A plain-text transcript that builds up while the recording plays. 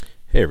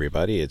Hey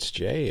everybody, it's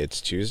Jay. It's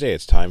Tuesday.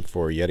 It's time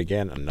for yet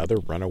again another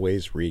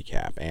Runaways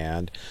recap.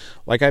 And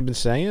like I've been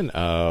saying,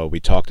 we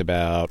talked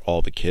about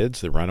all the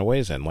kids, the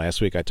Runaways, and last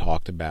week I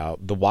talked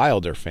about the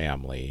Wilder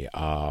family,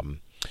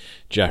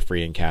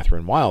 Jeffrey and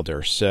Catherine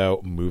Wilder.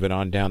 So moving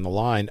on down the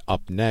line,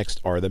 up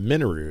next are the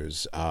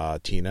Minoru's,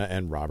 Tina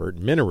and Robert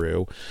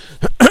Minoru.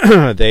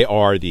 They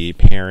are the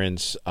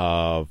parents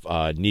of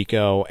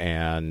Nico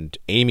and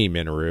Amy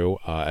Minoru.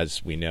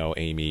 As we know,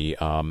 Amy,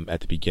 at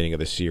the beginning of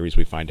the series,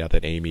 we find out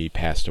that Amy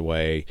passed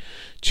away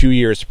 2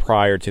 years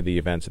prior to the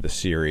events of the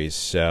series.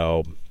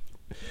 So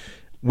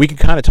we can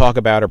kind of talk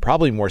about her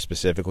probably more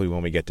specifically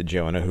when we get to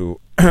Jonah, who,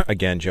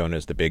 again, Jonah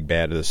is the big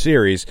bad of the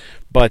series.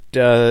 But,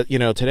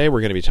 today we're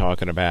going to be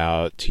talking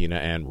about Tina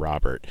and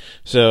Robert.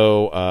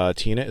 So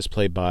Tina is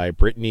played by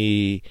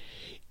Brittany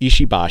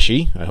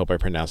Ishibashi. I hope I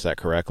pronounced that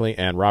correctly.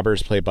 And Robert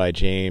is played by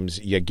James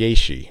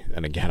Yageshi.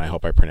 And again, I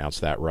hope I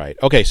pronounced that right.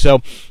 Okay,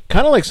 so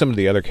kind of like some of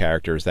the other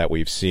characters that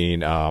we've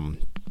seen on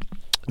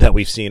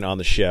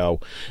the show,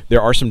 there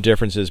are some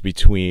differences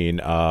between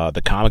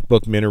the comic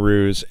book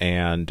Minoru's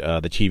and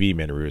the TV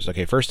Minoru's.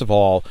 Okay, first of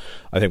all,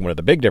 I think one of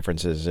the big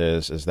differences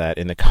is that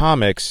in the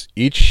comics,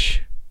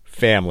 each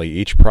family,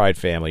 each Pride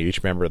family,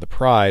 each member of the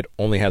Pride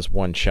only has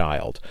one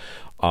child.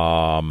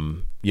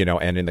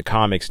 And in the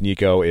comics,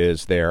 Nico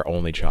is their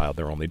only child,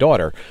 their only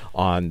daughter.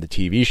 On the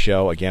TV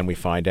show, again, we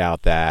find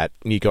out that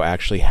Nico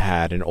actually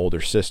had an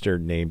older sister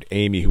named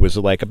Amy, who was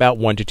like about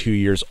 1 to 2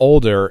 years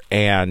older,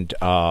 and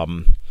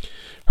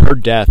her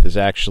death is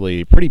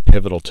actually pretty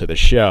pivotal to the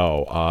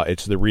show.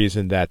 It's the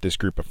reason that this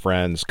group of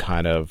friends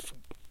kind of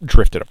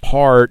drifted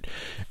apart,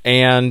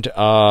 and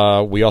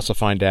we also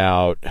find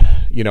out,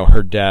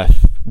 her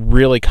death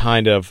really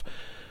kind of,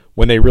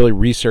 when they really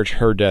research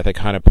her death, it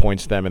kind of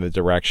points them in the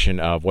direction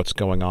of what's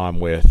going on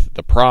with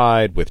the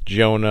Pride, with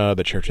Jonah,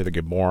 the Church of the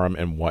Gibborim,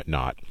 and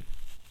whatnot.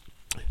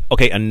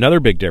 Okay, another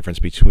big difference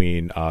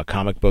between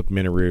comic book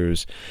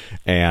Minoru's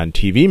and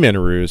TV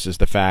Minoru's is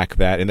the fact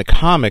that in the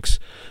comics,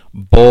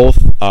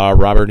 both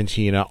Robert and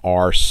Tina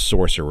are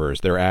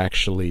sorcerers. They're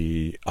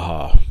actually,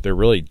 they're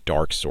really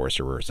dark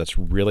sorcerers. That's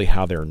really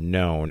how they're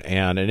known.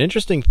 And an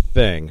interesting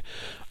thing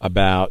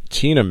about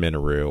Tina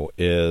Minoru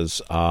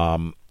is,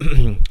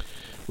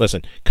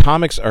 listen,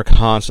 comics are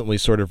constantly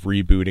sort of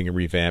rebooting and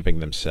revamping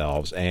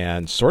themselves,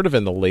 and sort of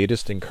in the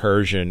latest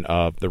incursion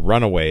of the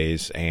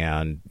Runaways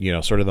and,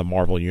 sort of the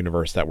Marvel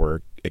universe that we're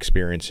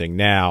experiencing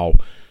now,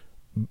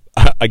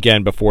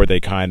 again, before they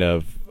kind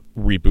of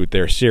reboot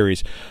their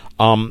series,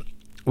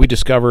 we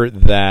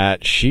discovered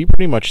that she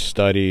pretty much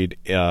studied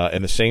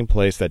in the same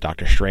place that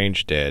Doctor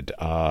Strange did,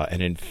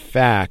 and in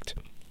fact,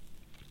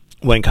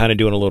 when kind of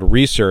doing a little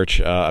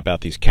research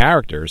about these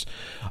characters,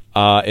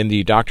 in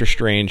the Doctor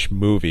Strange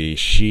movie,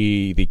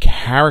 the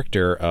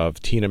character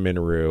of Tina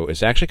Minoru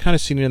is actually kind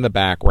of seen in the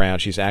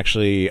background. She's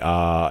actually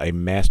a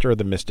master of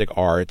the mystic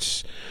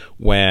arts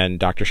when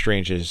Doctor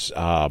Strange is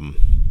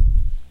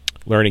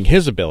learning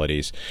his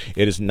abilities.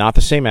 It is not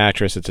the same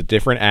actress. It's a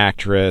different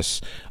actress,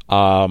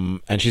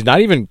 and she's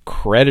not even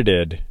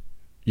credited.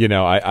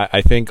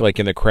 I think like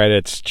in the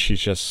credits,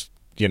 she's just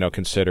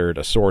considered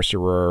a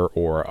sorcerer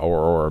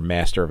or a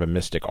master of a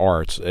mystic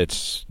arts.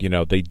 It's,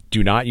 they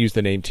do not use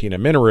the name Tina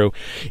Minoru,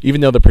 even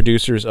though the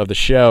producers of the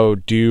show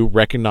do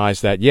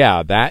recognize that,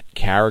 yeah, that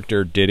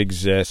character did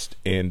exist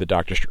in the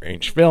Doctor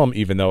Strange film,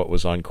 even though it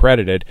was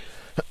uncredited.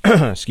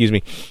 Excuse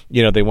me.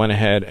 They went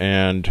ahead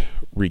and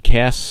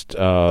recast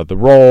the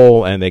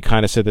role, and they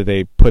kind of said that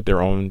they put their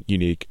own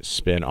unique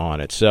spin on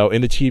it. So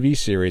in the TV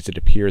series, it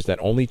appears that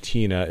only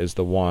Tina is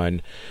the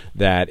one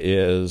that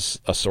is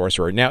a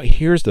sorcerer. Now,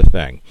 here's the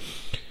thing.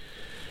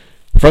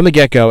 From the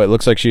get-go, it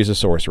looks like she's a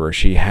sorcerer.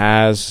 She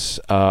has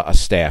a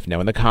staff. Now,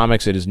 in the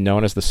comics, it is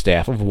known as the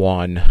Staff of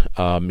One.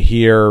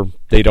 Here,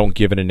 they don't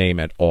give it a name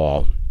at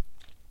all.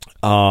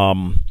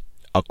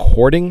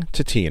 According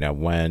to Tina,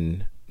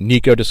 when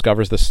Nico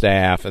discovers the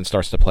staff and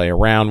starts to play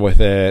around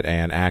with it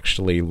and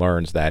actually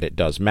learns that it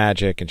does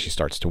magic, and she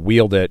starts to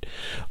wield it,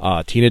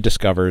 Tina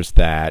discovers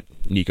that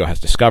Nico has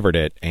discovered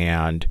it,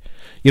 and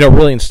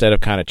really instead of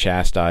kind of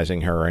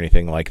chastising her or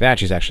anything like that,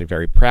 she's actually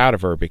very proud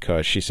of her,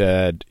 because she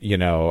said,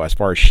 as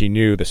far as she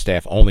knew, the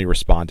staff only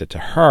responded to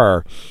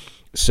her.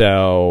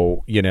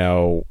 So,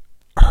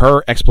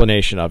 her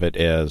explanation of it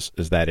is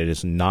that it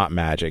is not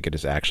magic, it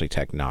is actually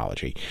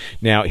technology.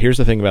 Now, here's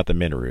the thing about the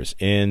Minoru's.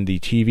 In the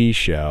TV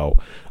show,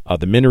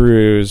 the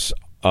Minoru's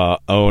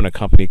own a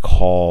company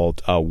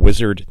called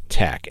Wizard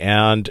Tech.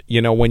 And,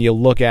 when you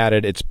look at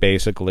it, it's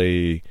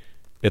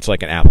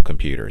like an Apple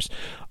Computers.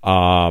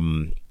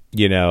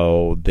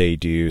 They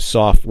do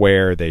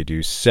software, they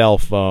do cell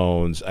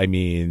phones. I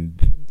mean,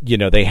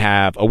 they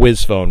have a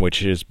Wiz phone,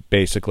 which is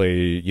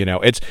basically,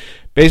 it's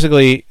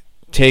basically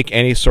take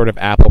any sort of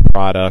Apple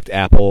product,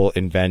 Apple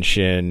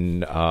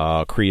invention,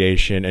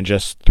 creation, and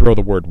just throw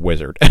the word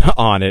wizard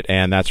on it,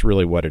 and that's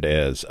really what it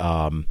is.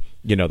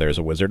 There's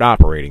a wizard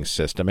operating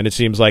system, and it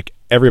seems like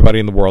everybody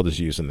in the world is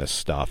using this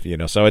stuff,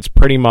 so it's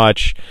pretty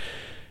much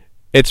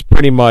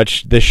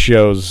this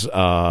show's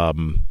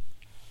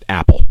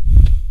Apple.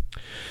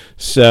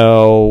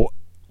 So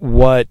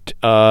what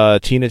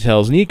Tina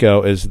tells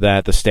Nico is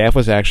that the staff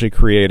was actually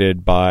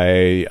created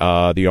by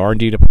the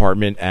R&D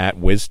department at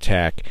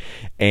WizTech,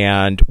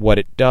 and what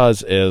it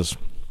does is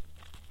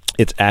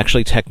it's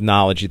actually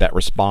technology that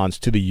responds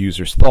to the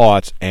user's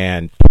thoughts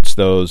and puts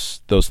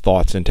those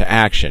thoughts into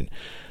action.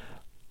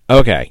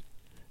 Okay.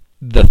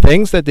 The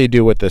things that they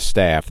do with the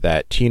staff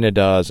that Tina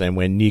does, and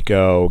when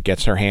Nico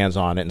gets her hands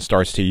on it and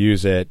starts to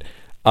use it,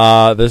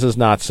 this is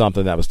not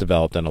something that was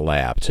developed in a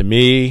lab. To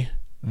me,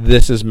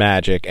 this is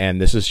magic, and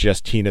this is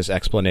just Tina's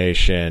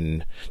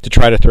explanation to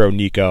try to throw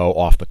Nico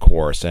off the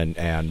course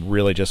and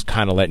really just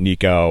kind of let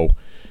Nico,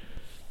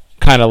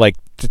 kind of like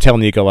to tell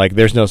Nico, like,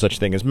 there's no such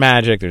thing as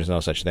magic, there's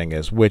no such thing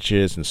as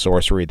witches and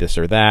sorcery, this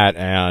or that.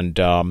 And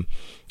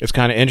it's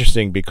kind of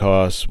interesting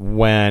because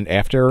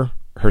after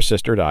her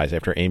sister dies,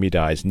 after Amy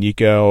dies,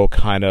 Nico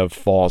kind of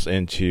falls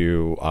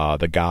into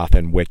the goth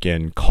and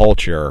Wiccan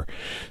culture.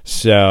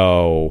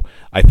 So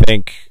I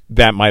think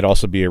that might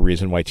also be a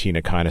reason why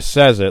Tina kind of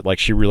says it. Like,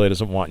 she really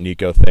doesn't want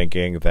Nico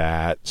thinking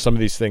that some of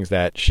these things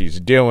that she's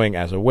doing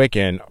as a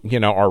Wiccan,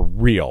 are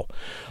real.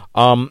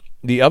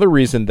 The other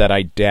reason that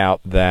I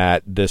doubt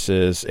that this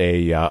is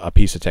a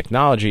piece of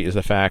technology is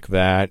the fact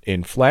that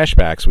in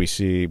flashbacks we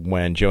see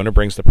when Jonah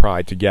brings the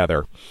Pride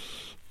together,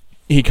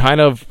 it's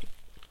kind of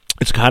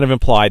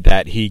implied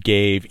that he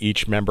gave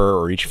each member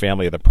or each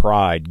family of the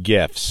Pride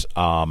gifts.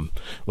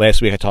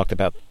 Last week I talked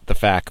about the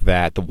fact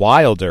that the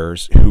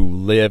Wilders, who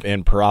live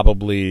in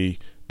probably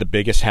the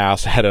biggest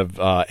house out of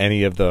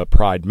any of the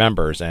Pride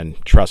members, and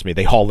trust me,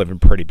 they all live in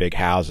pretty big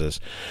houses,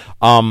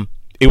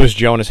 it was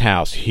Jonah's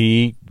house.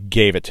 He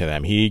gave it to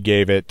them. He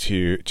gave it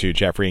to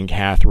Jeffrey and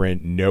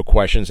Catherine, no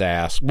questions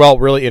asked. Well,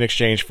 really in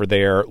exchange for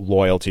their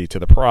loyalty to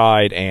the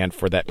Pride and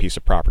for that piece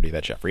of property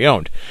that Jeffrey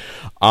owned.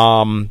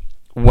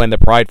 When the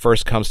Pride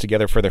first comes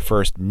together for their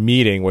first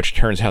meeting, which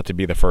turns out to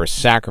be the first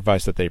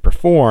sacrifice that they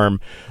perform,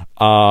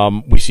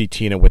 we see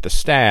Tina with the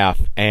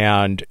staff,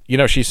 and,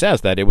 she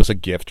says that it was a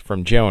gift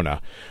from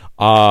Jonah.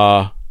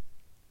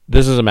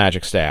 This is a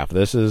magic staff.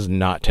 This is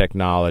not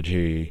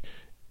technology.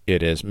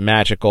 It is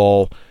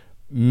magical.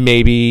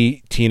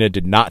 Maybe Tina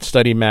did not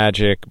study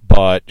magic,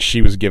 but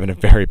she was given a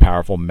very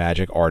powerful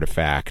magic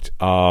artifact.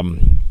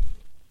 And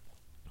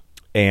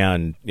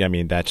I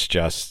mean, that's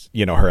just,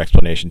 her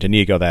explanation to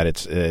Nico that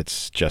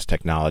it's just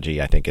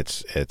technology. I think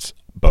it's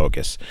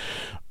bogus.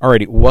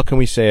 Alrighty, what can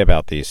we say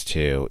about these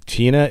two?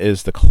 Tina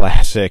is the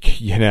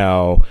classic,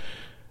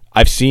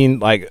 I've seen,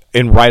 like,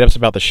 in write-ups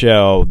about the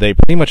show, they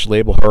pretty much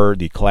label her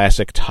the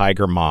classic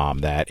tiger mom,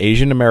 that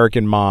Asian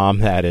American mom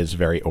that is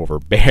very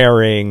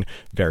overbearing,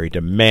 very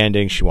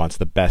demanding. She wants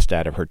the best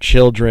out of her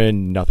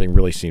children. Nothing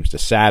really seems to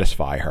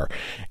satisfy her.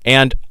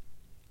 And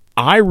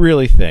I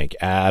really think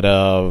out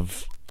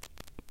of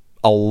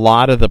a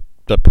lot of the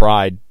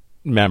Pride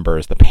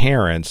members, the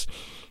parents,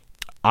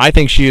 I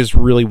think she is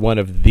really one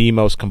of the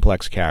most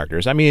complex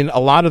characters. I mean, a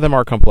lot of them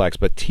are complex,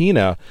 but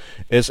Tina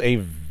is a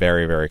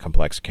very, very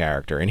complex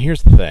character. And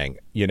here's the thing,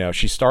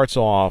 she starts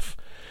off,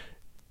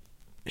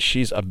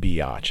 she's a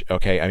biatch,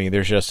 okay? I mean,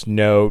 there's just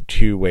no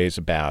two ways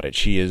about it.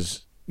 She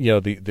is,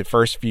 the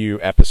first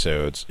few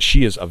episodes,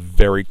 she is a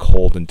very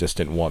cold and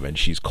distant woman.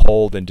 She's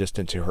cold and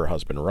distant to her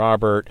husband,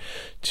 Robert,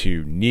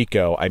 to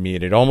Nico. I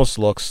mean, it almost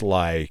looks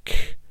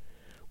like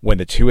when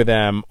the two of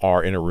them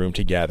are in a room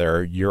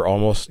together,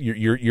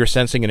 you're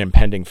sensing an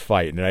impending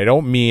fight. And I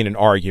don't mean an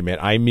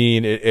argument. I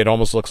mean, it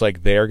almost looks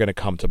like they're going to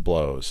come to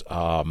blows.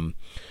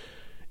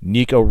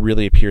 Nico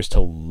really appears to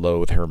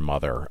loathe her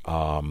mother.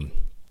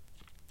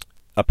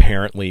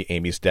 Apparently,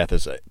 Amy's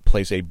death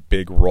plays a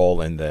big role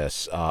in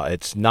this.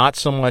 It's not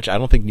so much, I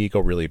don't think Nico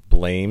really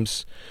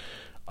blames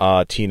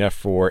Tina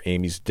for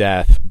Amy's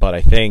death, but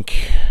I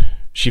think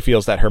she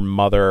feels that her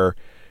mother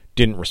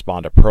didn't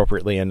respond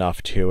appropriately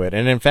enough to it.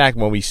 And in fact,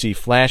 when we see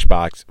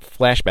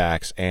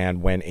flashbacks,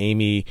 and when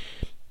Amy,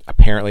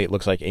 apparently it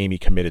looks like Amy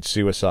committed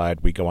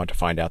suicide, we go on to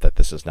find out that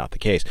this is not the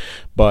case.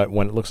 But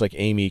when it looks like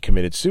Amy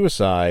committed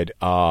suicide,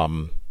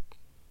 Nico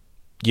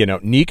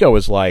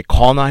is like,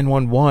 call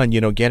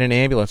 911, get an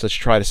ambulance, let's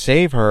try to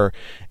save her.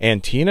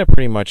 And Tina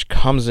pretty much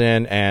comes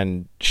in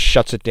and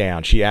shuts it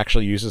down. She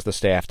actually uses the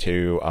staff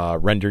to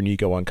render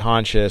Nico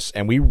unconscious,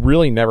 and we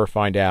really never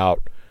find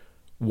out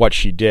what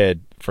she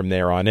did from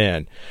there on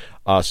in.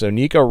 So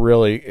Nico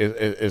really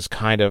is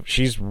kind of,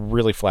 she's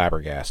really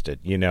flabbergasted.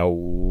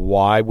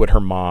 Why would her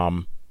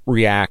mom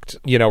react,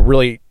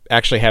 really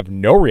actually have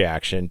no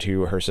reaction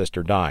to her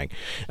sister dying?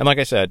 And like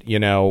I said,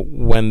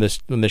 when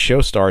the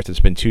show starts, it's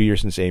been 2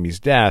 years since Amy's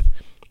death,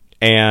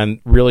 and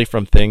really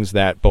from things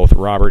that both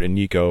Robert and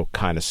Nico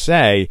kind of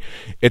say,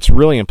 it's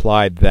really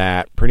implied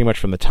that pretty much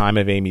from the time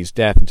of Amy's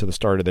death until the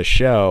start of the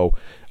show,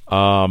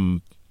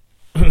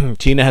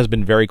 Tina has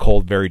been very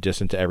cold, very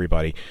distant to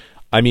everybody.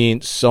 I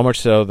mean, so much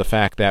so the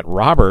fact that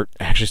Robert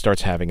actually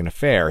starts having an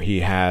affair.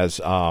 He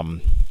actually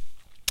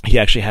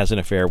has an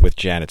affair with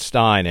Janet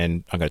Stein,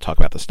 and I'm going to talk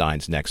about the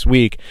Steins next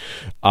week.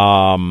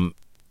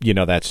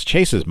 That's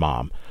Chase's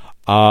mom.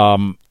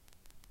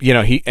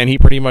 He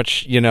pretty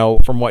much,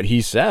 from what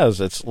he says,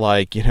 it's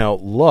like,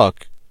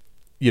 look,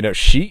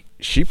 she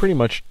she pretty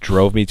much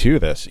drove me to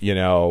this.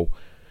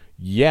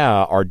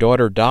 Yeah, our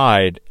daughter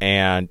died,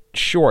 and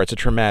sure, it's a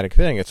traumatic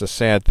thing, it's a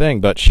sad thing,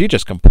 but she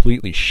just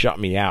completely shut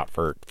me out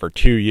for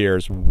 2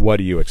 years. What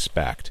do you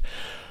expect?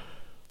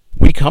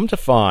 We come to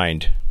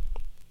find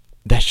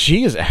that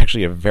she is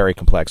actually a very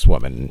complex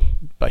woman.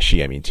 By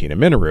she, I mean Tina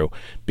Minoru,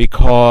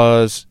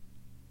 because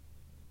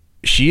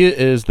she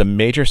is the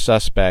major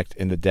suspect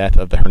in the death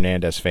of the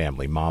Hernandez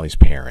family, Molly's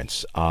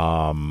parents.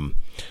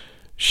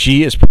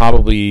 She is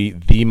probably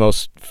the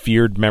most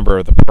feared member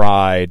of the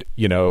Pride,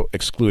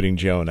 excluding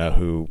Jonah,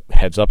 who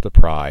heads up the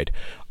Pride.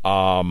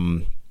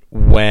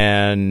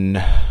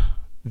 When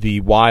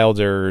the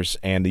Wilders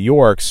and the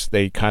Yorks,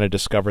 they kind of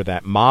discover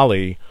that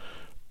Molly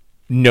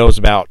knows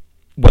about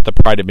what the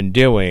Pride have been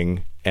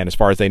doing, and as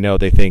far as they know,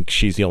 they think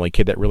she's the only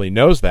kid that really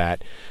knows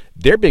that.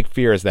 Their big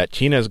fear is that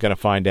Tina is going to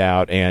find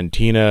out, and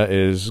Tina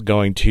is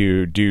going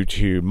to do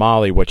to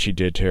Molly what she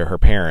did to her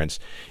parents.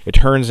 It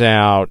turns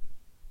out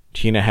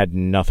Tina had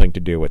nothing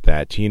to do with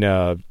that.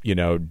 Tina,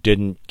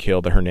 didn't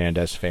kill the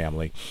Hernandez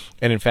family.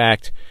 And in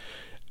fact,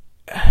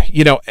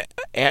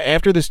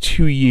 after this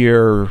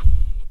 2-year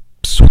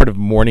sort of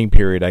mourning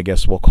period, I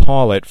guess we'll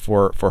call it,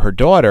 for her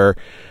daughter,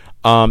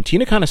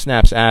 Tina kind of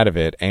snaps out of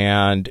it,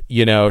 and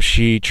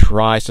she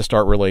tries to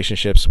start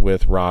relationships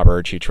with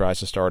Robert. She tries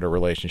to start a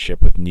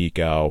relationship with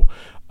Nico.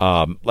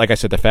 Like I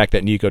said, the fact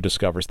that Nico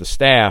discovers the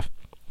staff,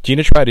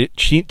 Tina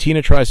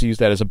tries to use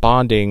that as a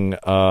bonding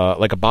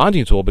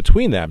tool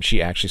between them.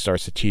 She actually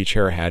starts to teach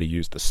her how to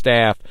use the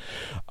staff.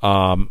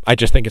 I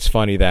just think it's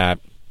funny that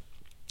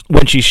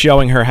when she's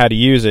showing her how to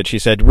use it, she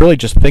said, really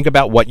just think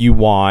about what you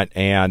want,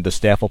 and the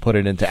staff will put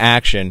it into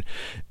action.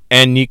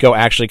 And Nico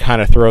actually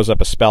kind of throws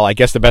up a spell. I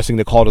guess the best thing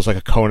to call it is like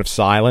a cone of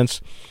silence,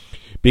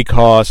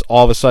 because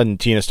all of a sudden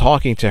Tina's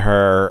talking to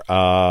her.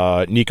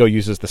 Nico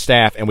uses the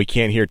staff, and we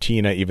can't hear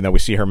Tina, even though we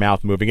see her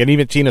mouth moving. And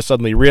even Tina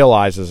suddenly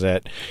realizes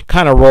it,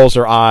 kind of rolls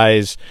her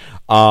eyes.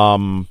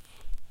 The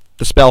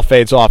spell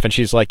fades off, and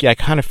she's like, yeah, I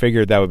kind of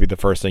figured that would be the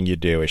first thing you'd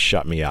do, is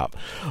shut me up.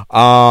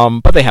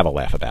 But they have a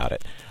laugh about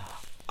it.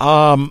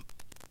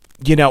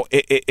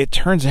 It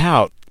turns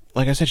out,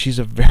 like I said, she's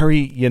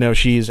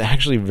she's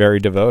actually very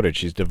devoted.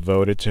 She's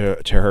devoted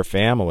to her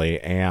family.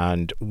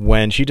 And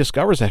when she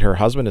discovers that her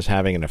husband is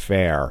having an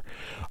affair,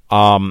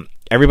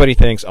 everybody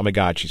thinks, oh my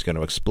God, she's going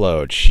to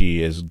explode.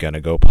 She is going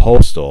to go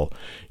postal.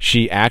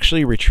 She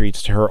actually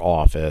retreats to her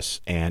office,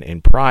 and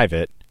in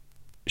private,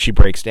 she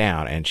breaks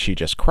down and she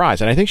just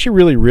cries. And I think she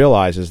really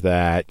realizes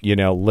that,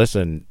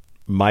 listen,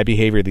 my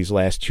behavior these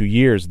last 2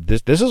 years,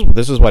 this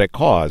is what it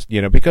caused,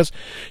 because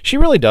she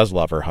really does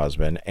love her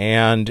husband.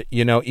 And,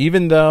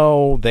 even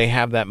though they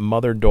have that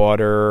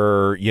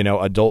mother-daughter,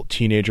 adult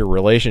teenager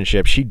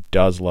relationship, she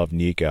does love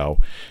Nico,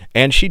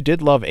 and she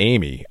did love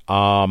Amy.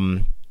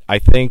 I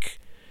think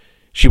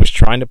she was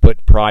trying to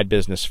put Pride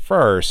business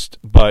first,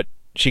 but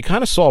she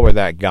kind of saw where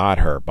that got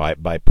her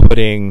by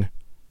putting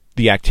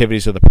the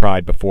activities of the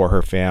Pride before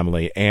her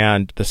family.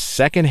 And the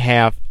second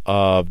half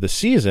of the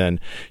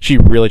season, she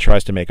really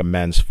tries to make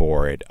amends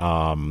for it.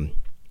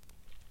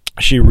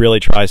 She really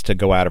tries to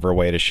go out of her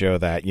way to show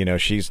that,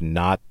 she's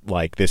not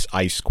like this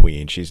ice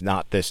queen. She's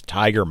not this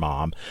tiger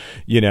mom.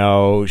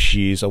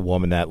 She's a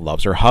woman that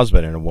loves her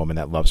husband and a woman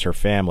that loves her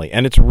family.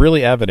 And it's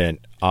really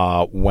evident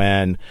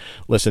when,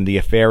 listen, the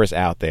affair is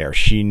out there.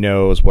 She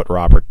knows what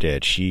Robert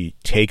did. She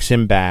takes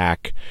him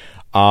back.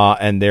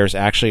 And there's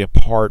actually a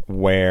part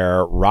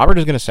where Robert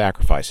is going to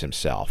sacrifice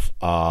himself.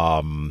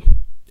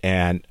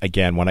 And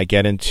again, when I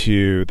get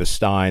into the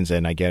Steins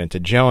and I get into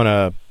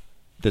Jonah,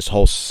 this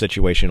whole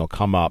situation will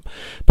come up.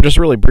 But just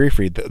really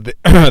briefly,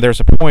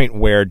 there's a point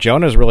where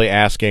Jonah is really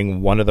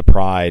asking one of the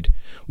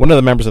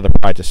members of the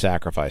Pride to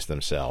sacrifice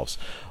themselves.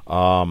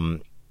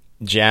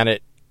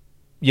 Janet,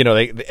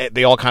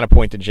 they all kind of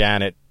point to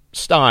Janet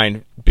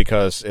Stein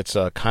because it's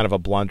a kind of a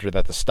blunder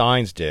that the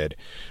Steins did.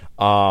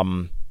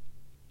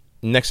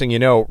 Next thing you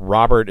know,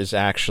 Robert is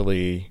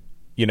actually,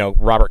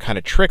 Robert kind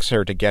of tricks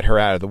her to get her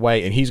out of the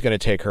way, and he's going to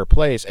take her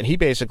place. And he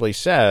basically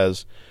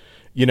says,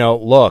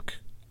 look,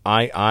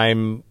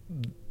 I'm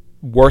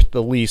worth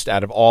the least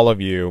out of all of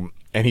you.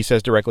 And he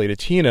says directly to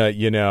Tina,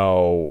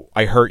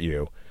 I hurt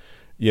you,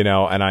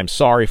 and I'm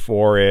sorry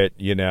for it,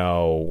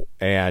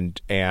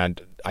 and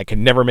I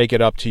can never make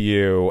it up to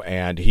you.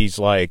 And he's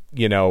like,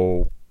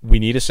 we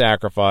need a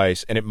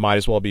sacrifice, and it might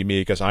as well be me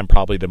because I'm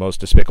probably the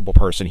most despicable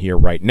person here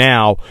right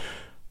now.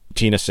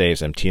 Tina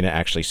saves him. Tina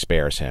actually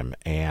spares him.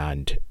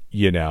 And,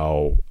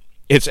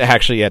 it's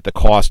actually at the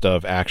cost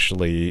of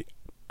actually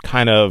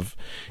kind of,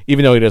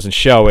 even though he doesn't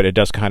show it, it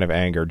does kind of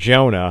anger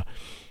Jonah.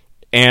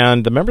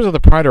 And the members of the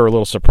Pride are a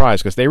little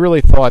surprised because they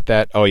really thought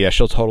that, oh yeah,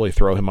 she'll totally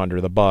throw him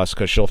under the bus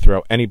because she'll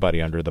throw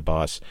anybody under the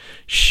bus.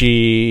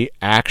 She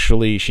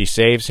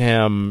saves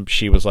him.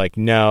 She was like,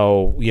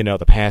 no,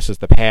 the past is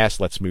the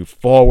past. Let's move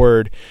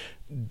forward.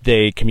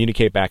 They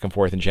communicate back and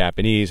forth in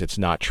Japanese. It's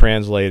not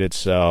translated,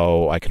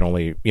 so we can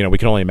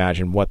only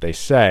imagine what they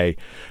say.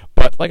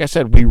 But like I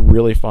said, we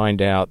really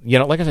find out,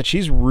 like I said,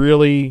 she's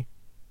really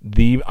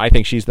I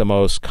think she's the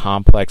most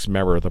complex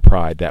member of the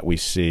Pride that we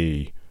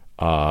see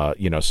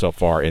so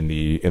far in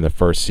the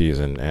first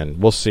season,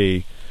 and we'll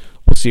see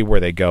where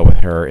they go with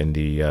her in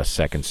the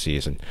second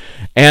season.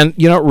 And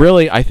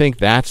really, I think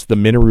that's the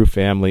Minoru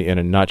family in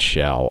a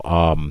nutshell.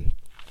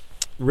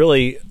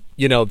 Really,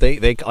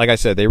 they like I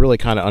said, they really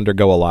kind of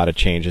undergo a lot of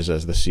changes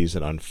as the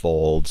season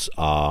unfolds.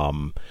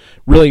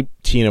 Really,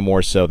 Tina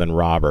more so than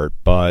Robert,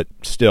 but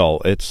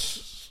still,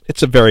 it's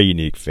a very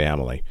unique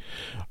family.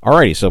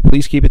 Alrighty, so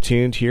please keep it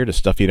tuned here to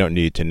Stuff You Don't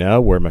Need to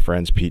Know, where my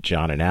friends Pete,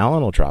 John, and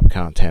Alan will drop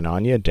content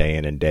on you day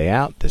in and day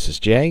out. This is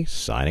Jay,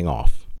 signing off.